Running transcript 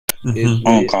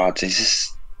Oh god, this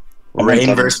is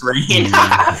Rain versus rain.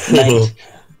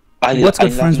 What's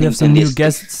good, friends? We have some new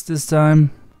guests this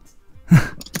time.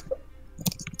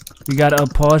 We got a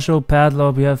Posho,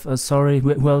 Patlop. We have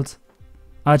who else?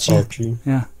 Archy.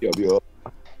 Yeah. Yo.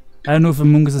 I don't know if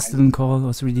Among Us is still in call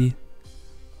or 3D.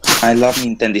 I love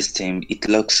Nintendi's team. It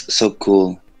looks so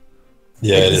cool.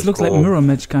 Yeah, it looks like mirror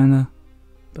match kinda.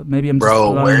 But maybe I'm just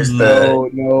Bro, where's the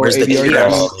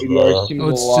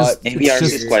ABR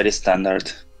is quite a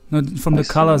standard. No, from the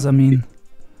colors, I mean.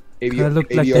 I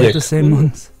look like they have the same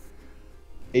ones.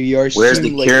 Where's the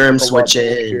Kirim switch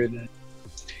in?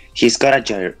 He's got a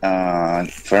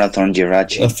Ferrothorn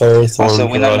Jirachi. Also,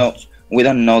 we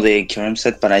don't know the Kirim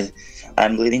set, but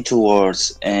I'm leaning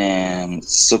towards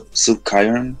Sub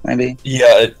Kyurem, maybe.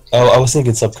 Yeah, I was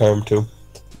thinking Sub Kyurem too.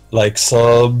 Like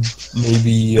sub,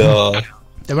 maybe.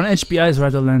 They run HBIs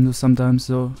rather than sometimes,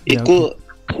 so. It could.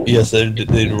 Yes, they run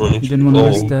HBI. You didn't want to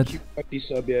risk that.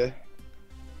 Sub, yeah.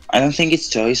 I don't think it's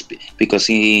choice because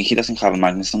he doesn't have a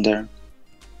Magnus on there.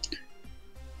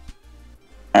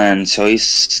 And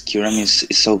choice Kyurem is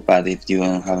so bad if you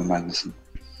don't have a Magnus.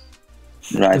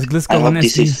 Right. I hope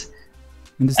this is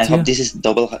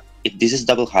double. If this is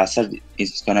double hazard,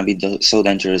 it's gonna be so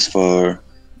dangerous for.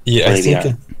 Yeah, I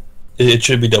think it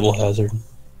should be double hazard.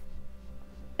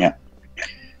 Yeah.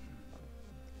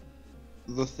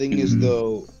 The thing is,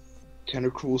 though,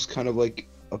 Tentacruel's kind of like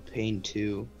a pain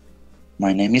too.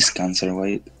 My name is Cancer.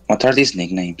 Wait, what are these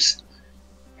nicknames?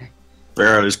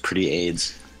 Barrow is pretty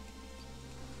AIDS.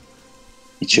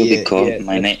 It should be called.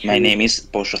 My name is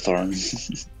Posho Thorn.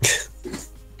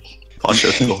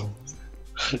 Posho Thorn.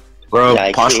 Bro,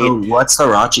 like Posho, what's the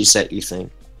Archy set you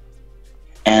think?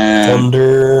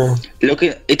 Thunder.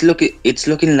 It's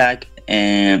looking like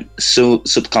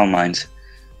Subcal Mind,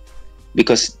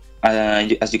 because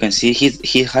as you can see,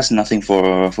 he has nothing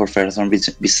for Ferrothorn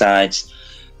besides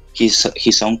his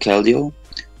own Keldeo,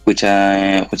 which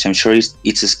I'm sure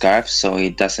it's a Scarf, so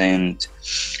it doesn't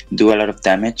do a lot of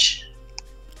damage.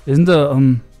 Isn't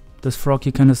this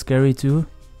Froggy kind of scary too?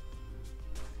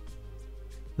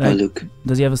 Like, oh look,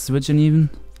 does he have a switch in even?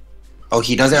 Oh,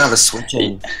 he doesn't have a switch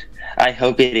in. I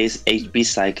hope it is HB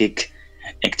Psychic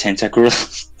Tentacruel.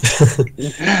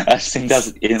 I've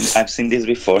seen this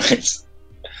before.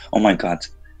 Oh my god.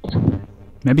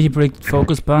 Maybe he break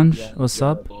Focus Punch or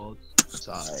Sub.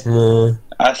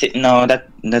 I think no,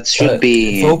 that should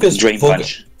be Drain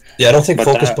Punch. Yeah, I don't think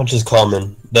Focus Punch is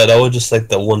common. That was just like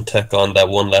the one tech on that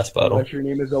one last battle. But your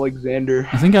name is Alexander.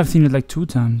 I think I've seen it like 2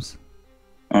 times.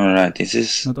 Alright, this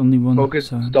is not only one.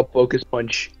 Stop Focus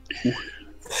Punch.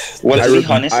 Well, to be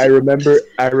honest, I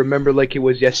remember like it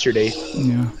was yesterday.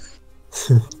 Yeah.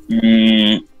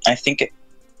 I think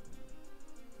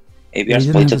ABR's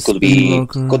playtest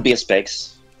could be a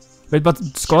Specs. Wait, but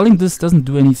scalding this doesn't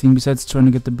do anything besides trying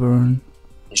to get the burn.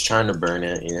 He's trying to burn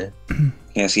it, yeah.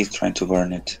 Yes, he's trying to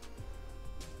burn it.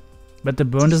 But the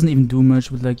burn doesn't even do much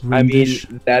with like. I mean,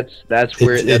 that's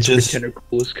where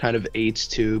Tentacruel kind of aids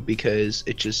too, because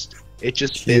it just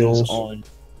spins on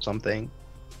something.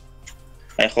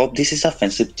 I hope this is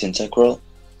offensive Tentacruel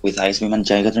with Ice Beam and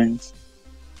Giga Drain.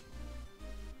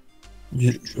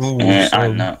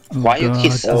 Why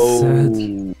he's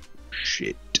so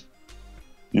shit.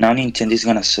 Now Nintendi is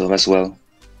gonna sub as well.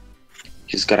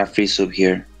 He's got a free sub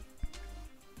here.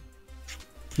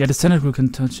 Yeah, the Tentacruel can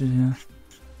touch it, yeah.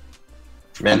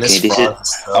 Man, okay, this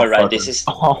is alright. This is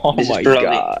probably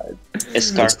god. A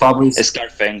Scarf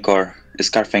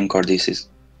Encore. This is.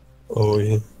 Oh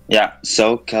yeah. Yeah.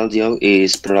 So Keldeo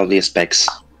is probably a Specs.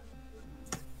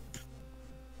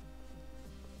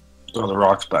 Throw the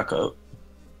rocks back up.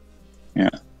 Yeah.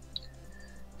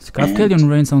 Scarf Keldeo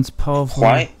Rain sounds powerful.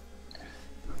 Why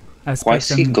is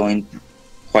he going?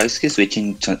 Why is he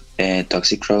switching to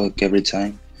Toxic Rock every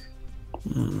time?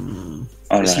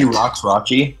 Is he rocks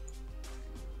Archy?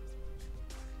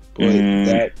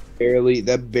 That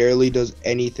barely does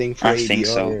anything for ABR. I think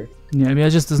so. Yeah, maybe I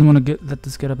just doesn't want to let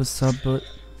this get up a sub, but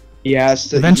he has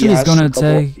to. Eventually, he's gonna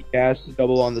take. He has to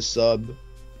double on the sub.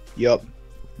 Yup.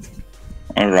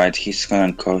 Alright, he's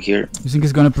gonna encore here. You think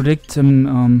he's gonna predict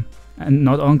him and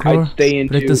not encore? I'd stay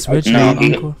into. Predict the switch no,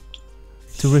 and encore.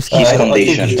 Too risky. He's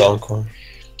conditioned.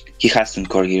 He has to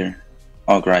encore here.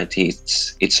 Oh right,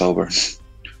 it's over.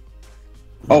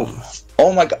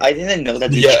 Oh my god! I didn't know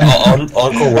that. Yeah,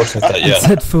 encore works like that. Yeah. It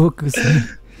said focus. I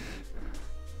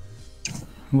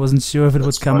wasn't sure if it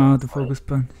would come out the focus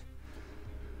punch.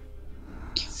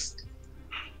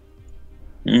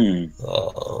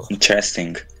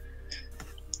 Interesting.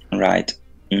 Right.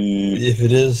 If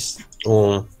it is,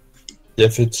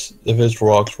 if it's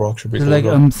rocks should be like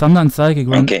Thunder and Psychic.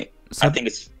 Okay, I think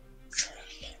it's.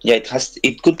 Yeah, it has.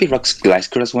 It could be Rock's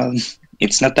Glysker as well.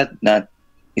 It's not that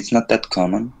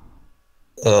common.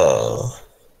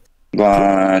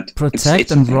 But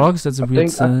Protect and Rocks. That's a weird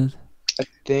set. I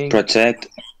think Protect,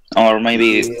 or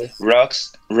maybe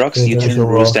Rocks. You turn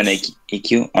Roost and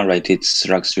EQ. All right, it's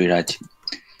Rocks Virage.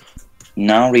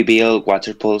 Now reveal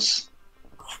Water Pulse.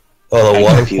 Oh, the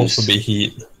Water Pulse would be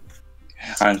Heat.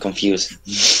 I'm confused.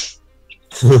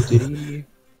 Did he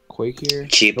Quake here?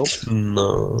 Chip. Nope.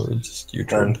 No, just you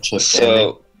turn.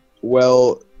 So,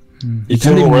 well, you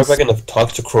can go right back into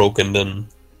Toxicroak and then,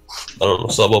 I don't know,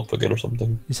 sub up again or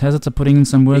something. His hazards are putting in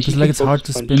some work. It's like it's hard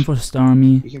to spin for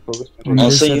Starmie.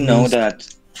 Also, you know that.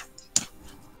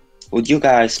 Would you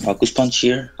guys focus punch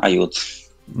here? I would.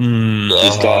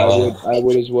 I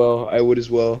would as well. I would as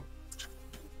well.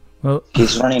 Well,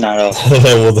 he's running out of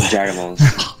gyrables.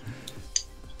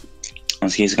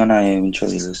 And he's gonna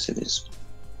eventually lose to this.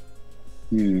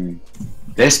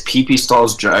 This PP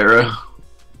stalls gyro.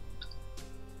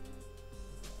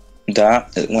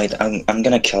 Wait, I'm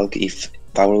gonna calc if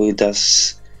Power Wheel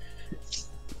does.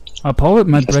 Power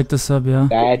might break this up, yeah.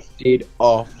 That did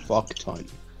a fuck ton.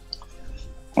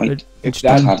 Wait, if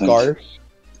that's Scarf.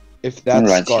 If that's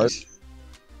right, Scarf.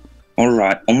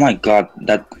 Alright, oh my god,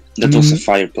 that was a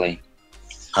fire play.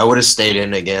 I would have stayed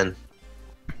in again.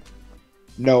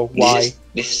 No, why?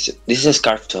 This is a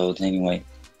Scarf Toad anyway.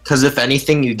 Because if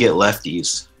anything, you get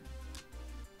lefties.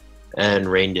 And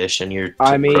Rain Dish, and you're.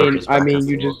 I mean,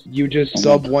 you just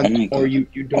sub one, or you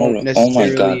don't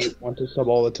necessarily want to sub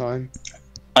all the time.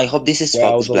 I hope this is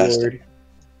Focus Blast,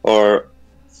 or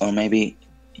maybe,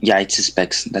 yeah, it's a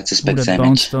Specs. That's a Specs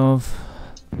damage. The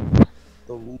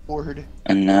Lord.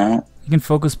 And now you can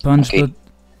Focus Punch, but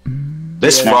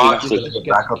this Rock is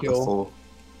back up to full.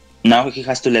 Now he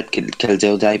has to let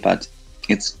Keldeo die, but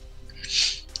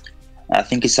I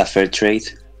think it's a fair trade.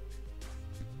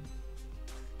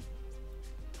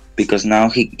 Because now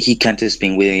he can't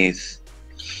spin with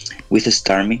a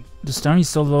Starmie. The Starmie's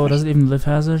so low, does it even live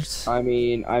hazards? I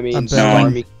mean,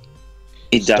 Starmie.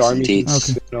 It doesn't.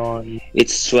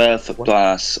 It's 12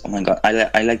 plus. Oh my god,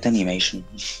 I like the animation.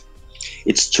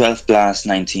 It's 12 plus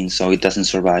 19, so it doesn't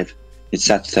survive. It's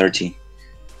at 30.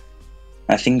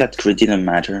 I think that crit didn't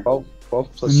matter. 12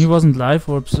 plus. And he wasn't live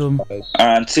orb, so.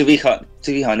 To be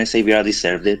honest, ABR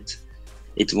deserved it.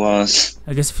 It was.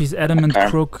 I guess if he's adamant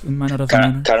crook, it might not have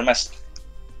mattered.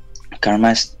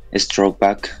 Karma's stroke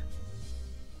back.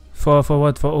 For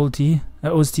what? For OT?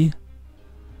 OST?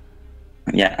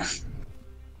 Yeah.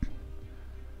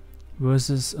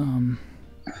 Versus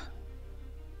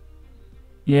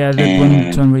yeah, that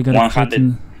one turn where you got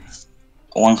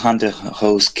 100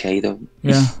 host K though.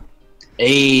 Yeah.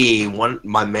 Hey,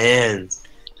 my man.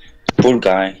 Poor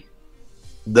guy.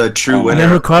 The true winner.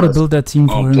 Yeah, Ricardo built that team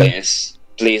for him.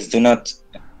 Please do not.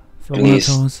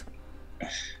 Please.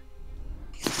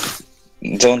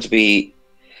 Don't be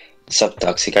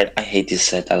subtoxic. I hate this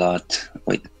set a lot.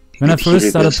 Wait. When I first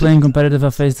started playing competitive, I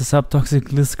faced the subtoxic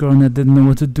Gliscor and I didn't know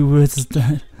what to do with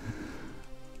that.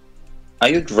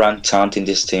 I would run Taunt in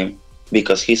this team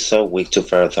because he's so weak to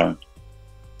Ferrothorn.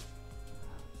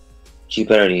 He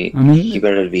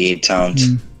better be Taunt.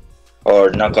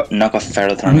 Or knock off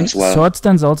Ferrothorn as well. Sword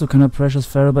Stance also kind of pressures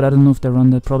Ferro, but I don't know if they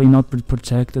run that. Probably not with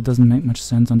Protect. It doesn't make much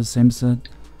sense on the same set.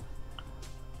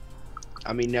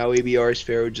 I mean, now ABR's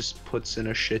Pharaoh just puts in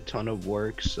a shit ton of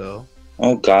work, so.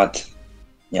 Oh god.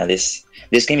 Yeah, this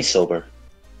game is sober.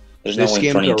 There's no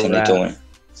way for Nintendi to win.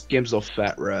 This game's a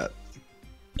fat rat.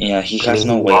 Yeah, he has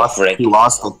no way of breaking.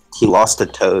 He lost a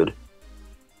Toad.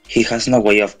 He has no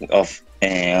way of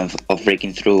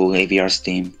breaking through ABR's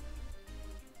team.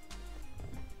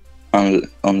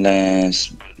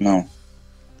 Unless no,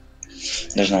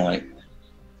 there's no way.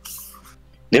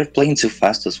 They're playing too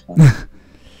fast as well.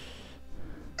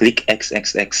 Click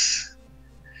XXX.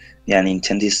 Yeah,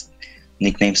 Nintendi's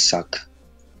nicknames suck.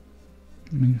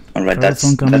 Alright, that's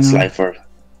Lifer.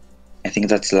 I think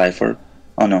that's Lifer.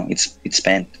 Oh no, it's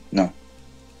Bent. No,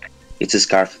 it's a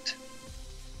Scarfed.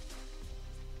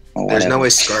 Oh, there's no way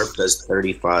Scarf does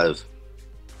 35.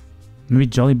 Maybe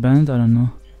Jolly Band? I don't know.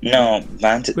 No,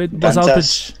 Band. Wait, was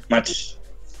Outage?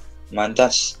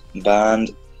 Mantas,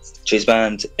 Band, Chase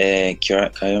Band,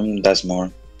 Kyurem does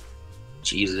more.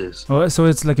 Jesus. Oh, so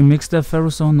it's like a mixed def Pharaoh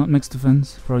zone, not mixed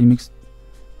defense? Probably mixed.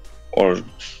 Or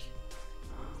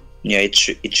yeah, it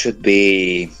should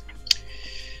be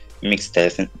mixed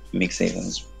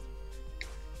defense.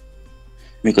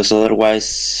 Because otherwise,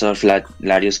 Surf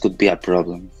Larios could be a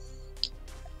problem.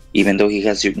 Even though he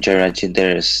has Jirachi,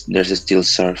 there's still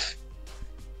Surf.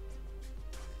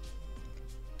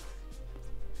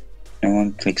 No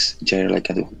one picks Jerry like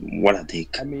I do. What a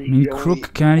dick. I mean,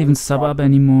 Crook can't even sub up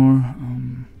anymore.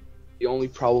 The only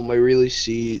problem I really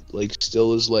see, like,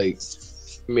 still is like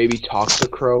maybe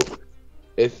Toxicroak,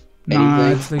 if nah,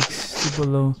 anything. it's like super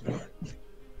low.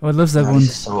 Oh, it lives that one.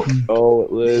 Oh,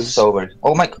 it lives. Sober.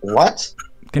 Oh my. What?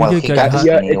 Can Well, he he get got high?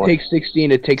 Yeah, anyway. it takes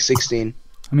 16. It takes 16.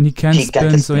 I mean, he can't He got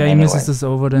spin, the so yeah, spin he misses anyway. this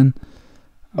over then.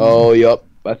 Oh, yup.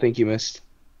 I think he missed.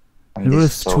 He would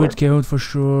have twit KO'd for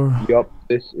sure. Yup.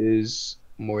 This is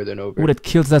more than over. Oh, that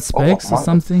kills that Specs or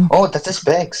something? Oh, that's the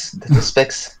Specs. That's the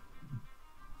Specs.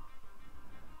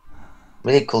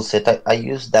 Really cool set. I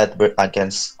used that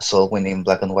against Soul winning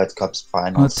Black and White Cups Oh,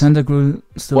 finals. Tentacruel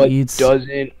still What eats.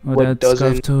 doesn't Oh, what that doesn't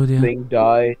Scarf Toad, yeah. thing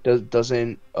die?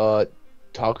 Doesn't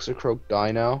Toxicroak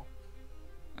die now?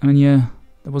 I mean, yeah,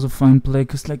 that was a fine play,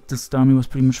 because like this army was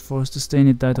pretty much forced to stay and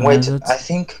it died to Wait, hazards.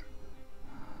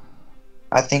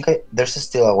 I think there's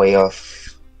still a way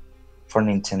for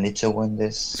Nintendi to win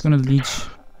this. It's gonna leech.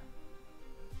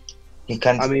 He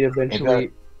can't. I mean,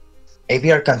 eventually.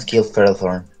 ABR can't kill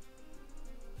Ferrothorn.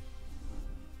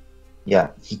 Yeah,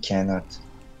 he cannot.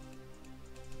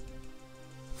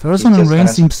 Ferrothorn and just Rain gonna-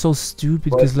 seems so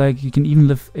stupid, because like you can even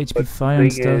live HP Fire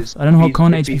and thing stuff. is, I don't know how he's-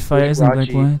 common if HP he's Fire with is in Black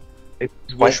Archy- White. If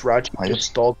Wish Raji just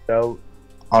stalled out.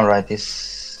 Alright,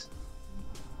 this.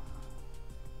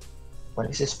 What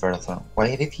is this Ferrothorn?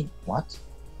 Why did he. What?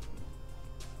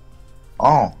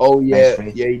 Oh. Oh yeah, nice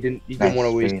read. yeah. He didn't Nice want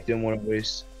to waste. read. Didn't want to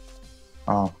waste.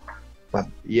 Oh.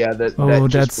 Yeah, Oh,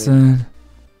 that's sad.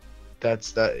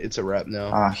 That's that. It's a wrap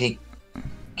now. He.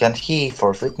 Can't he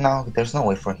forfeit now? There's no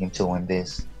way for him to win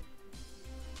this.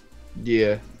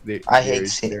 Yeah. I hate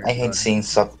seeing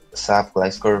Sap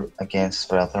Gliscor against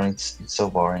Ferrothorn. It's so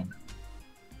boring.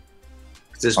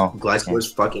 This Gliscor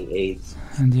was fucking AIDS.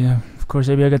 And yeah, of course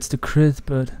ABR gets the crit,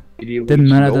 but Didn't didn't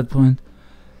matter at that point.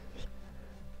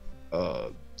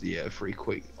 Yeah, free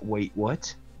quake. Wait,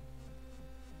 what?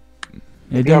 Yeah,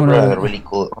 he They are didn't wanna- really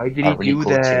cool. Why did he really do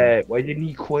cool that? team. Why didn't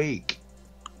he quake?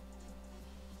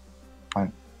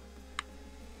 Fine.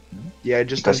 Yeah, I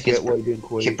just Because don't get why he didn't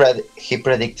quake. He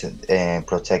predicted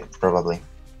protect probably.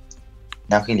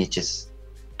 Now he leeches.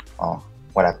 Oh,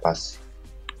 what a pass.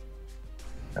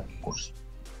 Of course.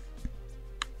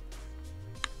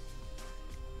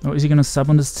 Oh, is he gonna sub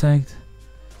on this tag?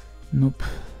 Nope.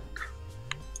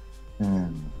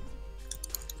 Hmm.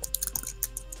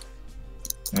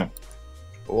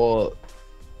 Well,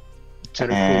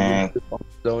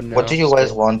 What do you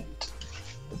guys want?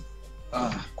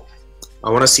 I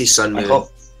want to see Sun I Moon.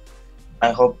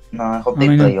 hope they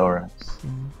mean, play Aura.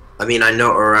 I mean, I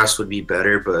know Oras would be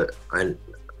better, but I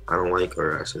don't like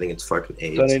Oras. I think it's fucking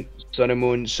AIDS. Sun and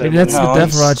Moon. Maybe that's No, the Death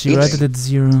it's- Rachi, right? it's- That it's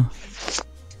 0.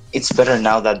 It's better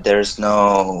now that there's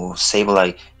no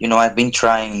Sableye. You know, I've been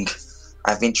trying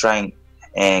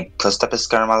Clostep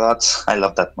Skarm a lot. I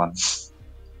love that one.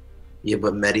 Yeah,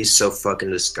 but Medi's so fucking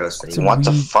disgusting. It's a What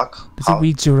the weak- fuck? It's a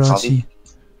weak Jirachi.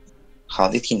 How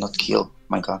did he not kill?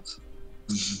 My god.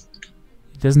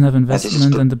 He doesn't have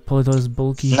investment and the Polydor is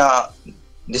bulky. No,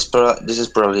 this is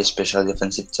probably a special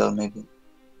defensive tail maybe.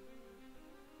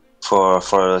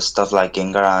 For stuff like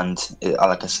Gengar and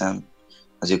Alakazam.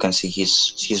 As you can see,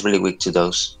 he's really weak to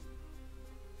those.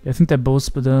 I think they're both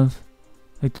split off.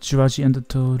 Like the Jirachi and the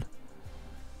Toad.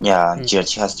 Yeah,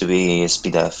 Jirachi has to be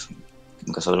speed F.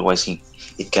 Because otherwise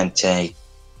it can take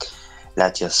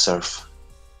Latias Surf.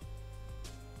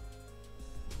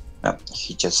 No,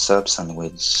 he just subs and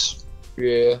wins.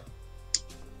 Yeah.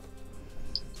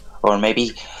 Or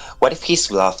maybe, what if he's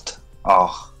bluffed?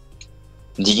 Oh,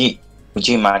 would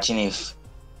you imagine if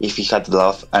he had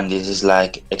bluff and this is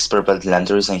like expert belt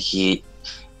Landorus and he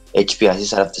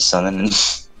HPSs out of the sun and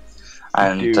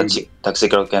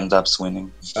Toxicroak ends up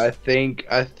winning. I think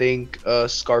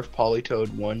Scarf Polytoad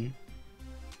won.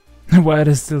 Why are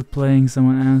they still playing?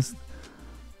 Someone asked.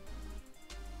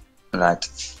 Right.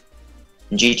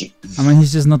 GG. I mean,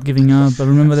 he's just not giving up. I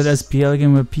remember that SPL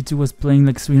game where P2 was playing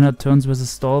like 300 turns versus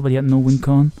stall, but he had no win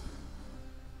con.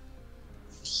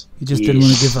 He just didn't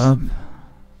want to give up.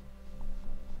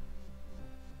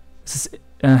 This is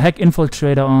Hack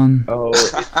Infiltrator on. Oh,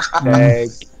 heck.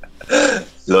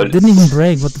 Lol. It didn't even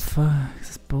break. What the fuck?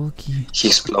 This is bulky. He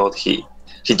exploded.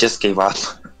 He just gave up.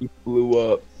 He blew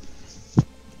up.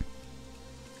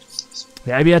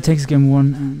 The ABR takes game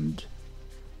 1 and...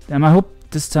 Damn, I hope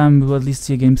this time we will at least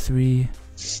see a game 3.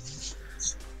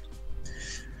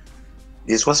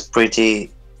 This was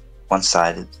pretty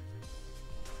one-sided.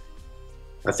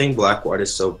 I think Black White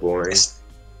is so boring.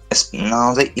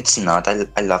 No, it's not.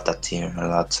 I love that tier a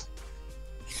lot.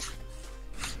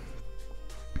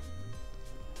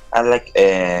 I like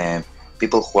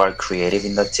people who are creative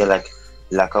in that tier, like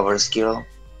lack of skill,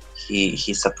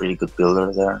 he's a pretty good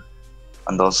builder there,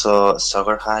 and also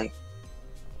Sugar High.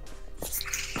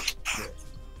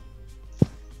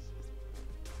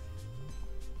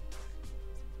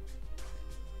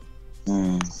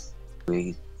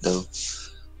 Wait though.